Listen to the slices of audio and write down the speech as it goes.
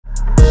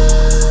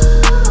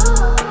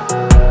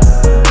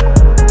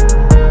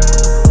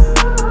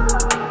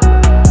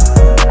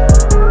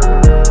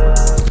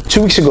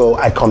weeks ago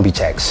at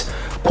Computex,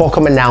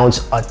 Qualcomm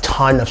announced a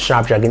ton of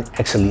Snapdragon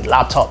X Elite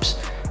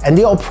laptops, and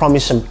they all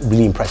promise some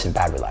really impressive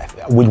battery life,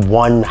 with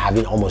one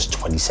having almost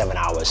 27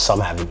 hours,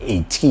 some having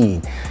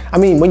 18. I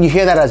mean, when you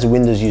hear that as a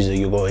Windows user,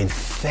 you're going,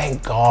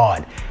 thank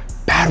God,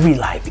 battery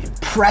life,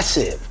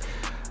 impressive.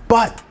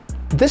 But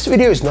this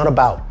video is not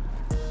about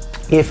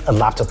if a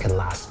laptop can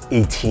last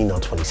 18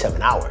 or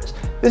 27 hours.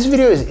 This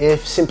video is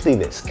if simply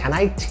this: can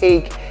I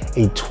take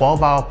a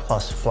 12-hour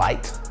plus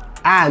flight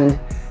and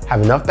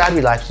have enough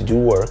battery life to do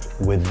work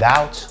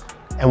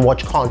and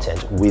watch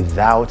content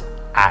without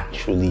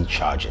actually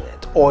charging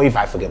it, or if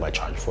I forget my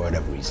charger for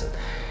whatever reason.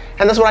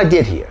 And that's what I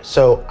did here.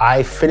 So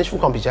I finished from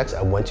Computex,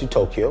 I went to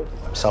Tokyo,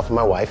 myself and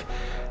my wife,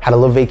 had a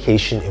little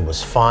vacation, it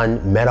was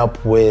fun, met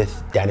up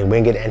with Danny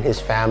Wingate and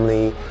his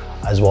family,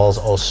 as well as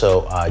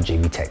also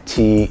JV Tech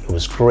T. It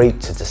was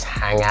great to just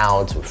hang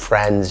out with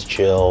friends,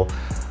 chill.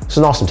 It was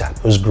an awesome time,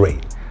 it was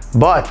great.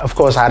 But of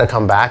course I had to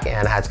come back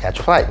and I had to catch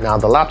a flight. Now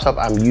the laptop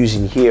I'm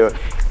using here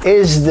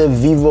is the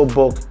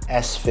Vivobook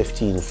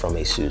S15 from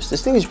Asus.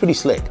 This thing is pretty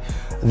slick.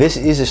 This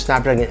is a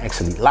Snapdragon X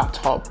Elite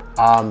laptop.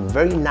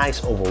 Very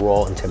nice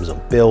overall in terms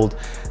of build.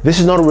 This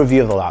is not a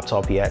review of the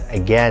laptop yet.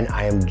 Again,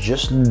 I am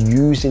just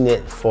using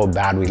it for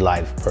battery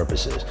life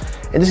purposes.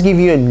 And this gives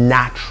you a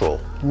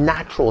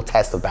natural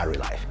test of battery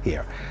life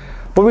here.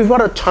 But we've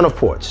got a ton of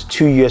ports,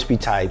 2 USB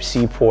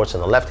Type-C ports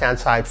on the left-hand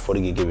side,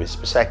 40 gigabits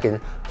per second,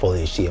 full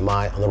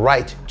HDMI. On the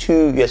right,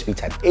 2 USB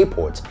Type-A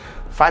ports,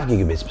 5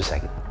 gigabits per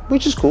second,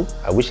 which is cool.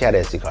 I wish it had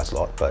an SD card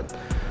slot, but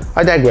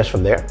I digress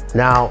from there.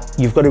 Now,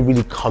 you've got a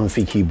really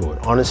comfy keyboard.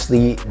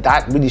 Honestly,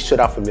 that really stood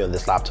out for me on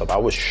this laptop. I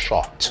was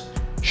shocked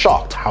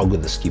how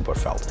good this keyboard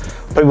felt.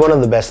 Probably one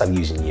of the best I've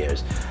used in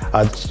years.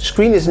 The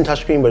screen isn't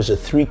touchscreen, but it's a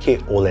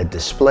 3K OLED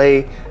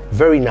display.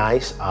 Very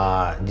nice,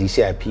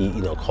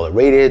 DCI-P, color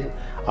rated.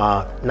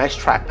 Nice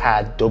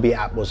trackpad, Dolby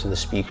Atmos in the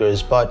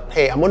speakers, but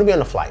hey, I'm gonna be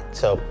on a flight,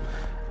 so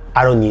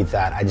I don't need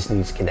that. I just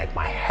need to connect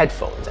my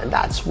headphones, and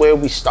that's where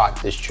we start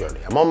this journey.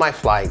 I'm on my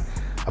flight,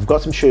 I've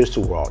got some shows to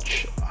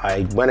watch.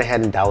 I went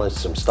ahead and downloaded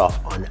some stuff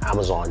on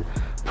Amazon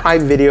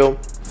Prime Video,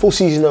 full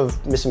season of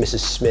Mr. and Mrs.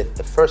 Smith,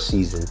 the first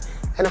season,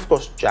 and of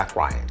course, Jack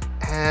Ryan.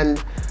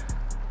 And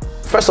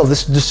first off,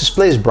 this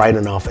display is bright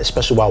enough,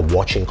 especially while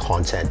watching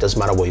content. Doesn't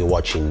matter whether you're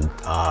watching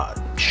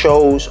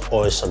shows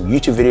or some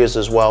YouTube videos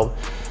as well.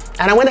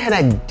 And I went ahead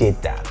and I did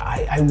that.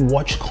 I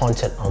watched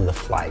content on the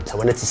flight. I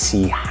wanted to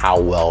see how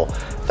well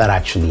that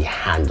actually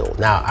handled.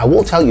 Now, I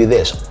will tell you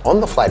this, on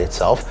the flight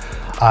itself,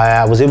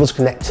 I was able to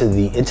connect to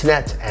the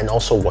internet and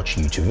also watch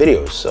YouTube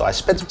videos. So I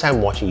spent some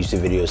time watching YouTube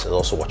videos and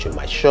also watching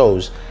my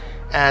shows.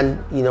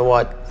 And you know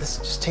what, let's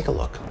just take a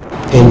look.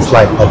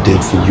 In-flight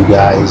update for you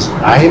guys.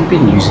 I have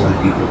been using the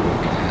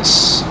Vivobook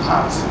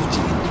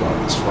S15 throughout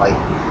this flight.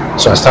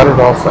 So I started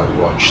off, I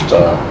watched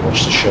the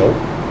show,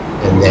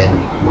 and then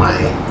my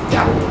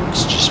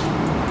downloads just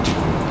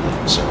didn't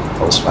play, so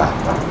I was fine.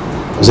 I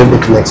was able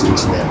to connect to the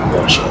internet and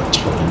watch a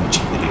ton of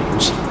YouTube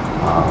videos,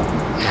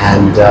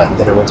 and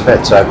then I went to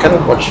bed. So I kind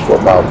of watched for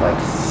about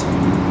like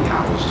 3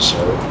 hours or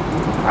so,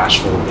 crashed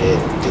for a bit,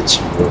 did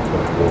some work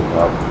when I woke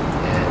up,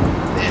 and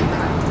then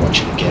I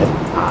watched it again.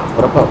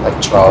 But about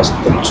like 2 hours and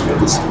 32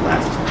 minutes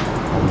left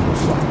on the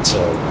flight.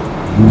 So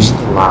using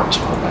the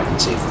laptop, I can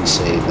safely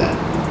say that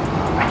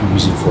I can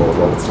use it for a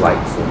long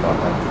flight for about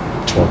like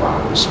 12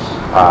 hours.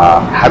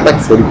 Had like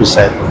 30% of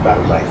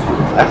battery life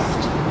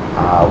left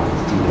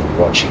with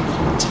watching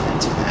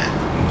content and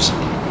music.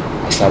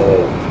 I started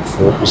at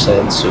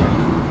 4%, so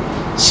you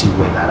see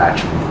where that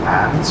actually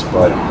lands.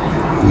 But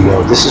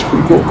this is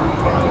pretty cool.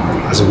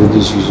 As a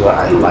Windows user,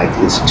 I like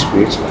this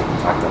experience. I like the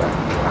fact that I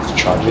don't have to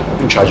charge it. I've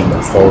been charging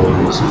my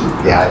phones,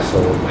 the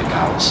iPhone, my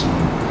Galaxy,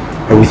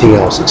 everything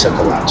else except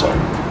the laptop.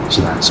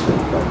 So that's cool.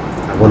 But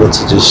I wanted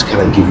to just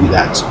kind of give you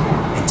that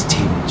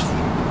entertainment.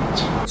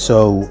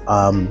 So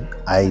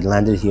I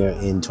landed here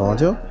in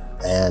Toronto,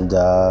 and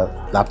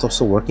laptop's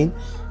still working.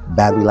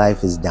 Battery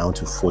life is down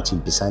to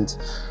 14%.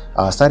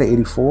 Started at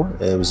 84.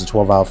 It was a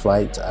 12-hour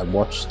flight. I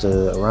watched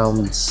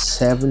around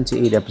 7 to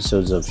 8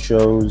 episodes of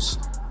shows,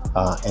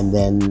 and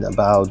then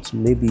about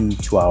maybe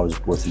 2 hours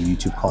worth of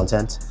YouTube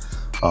content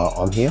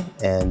on here,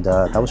 and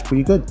that was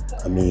pretty good.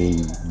 I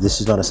mean, this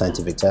is not a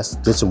scientific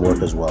test. Did some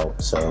work as well,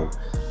 so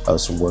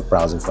some work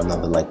browsing for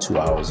another like 2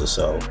 hours or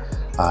so.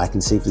 I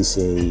can safely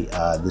say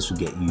this will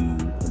get you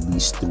at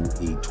least through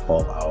a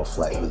 12-hour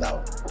flight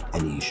without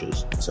any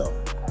issues. So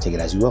take it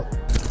as you will.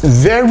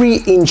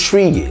 Very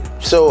intriguing.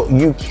 So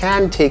you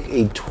can take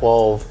a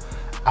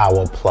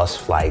 12-hour plus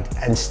flight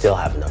and still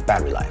have enough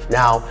battery life.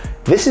 Now,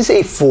 this is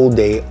a full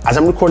day. As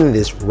I'm recording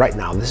this right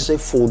now, this is a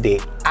full day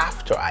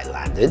after I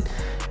landed,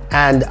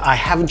 and I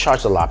haven't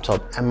charged the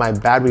laptop, and my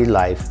battery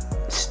life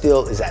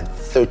still is at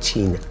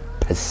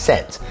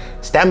 13%.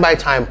 Standby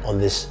time on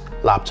this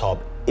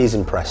laptop is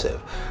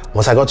impressive.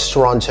 Once I got to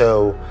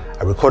Toronto,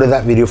 I recorded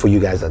that video for you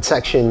guys, that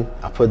section.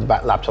 I put the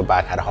laptop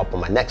back, had to hop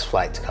on my next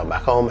flight to come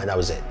back home, and that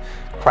was it.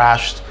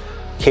 Crashed,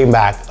 came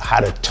back,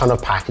 had a ton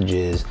of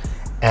packages,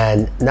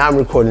 and now I'm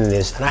recording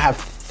this, and I have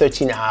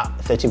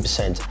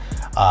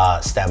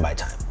 13% standby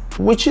time,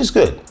 which is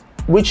good.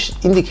 which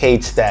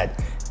indicates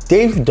that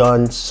they've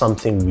done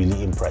something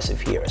really impressive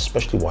here,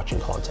 especially watching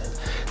content.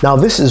 Now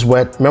this is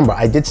what, remember,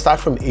 I did start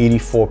from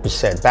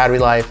 84% battery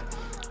life,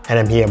 and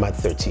I'm here, I'm at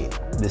 13.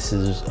 This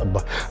is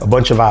a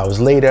bunch of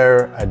hours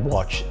later. I'd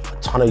watched a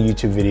ton of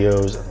YouTube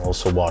videos and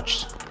also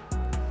watched,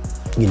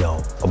 you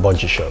know, a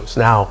bunch of shows.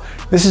 Now,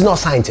 this is not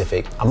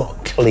scientific. I'm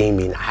not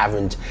claiming, I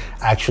haven't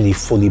actually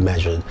fully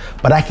measured,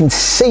 but I can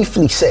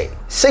safely say,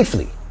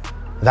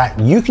 that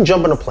you can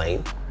jump on a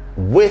plane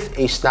with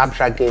a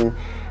Snapdragon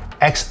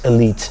X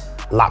Elite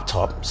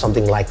laptop,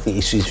 something like the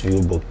Asus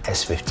Vivobook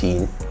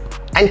S15,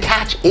 and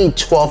catch a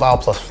 12-hour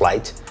plus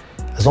flight.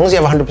 As long as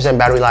you have 100%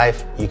 battery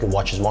life, you can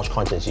watch as much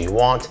content as you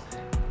want,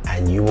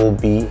 and you will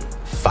be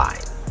fine.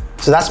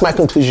 So that's my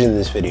conclusion in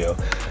this video.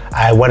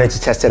 I wanted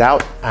to test it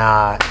out,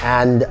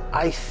 and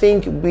I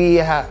think we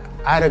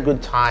had a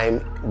good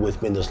time with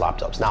Windows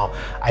laptops. Now,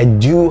 I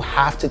do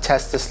have to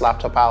test this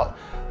laptop out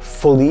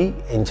fully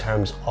in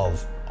terms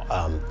of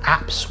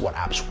apps, what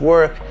apps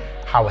work,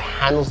 how it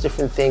handles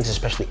different things,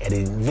 especially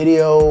editing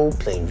video,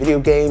 playing video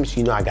games.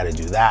 You know I gotta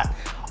do that.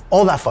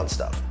 All that fun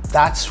stuff.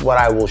 That's what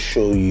I will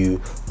show you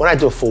when I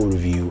do a full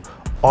review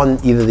on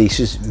either the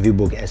Asus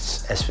Vivobook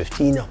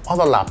S15 or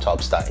other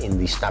laptops that are in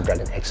the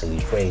Snapdragon X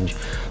Elite range.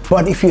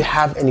 But if you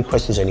have any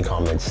questions or any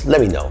comments,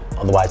 let me know.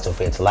 Otherwise, don't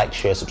forget to like,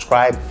 share,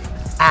 subscribe,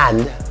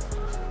 and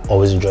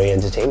always enjoy your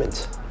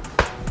entertainment.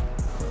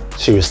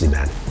 Seriously,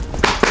 man.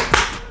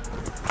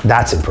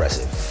 That's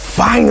impressive.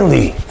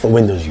 Finally, for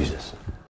Windows users.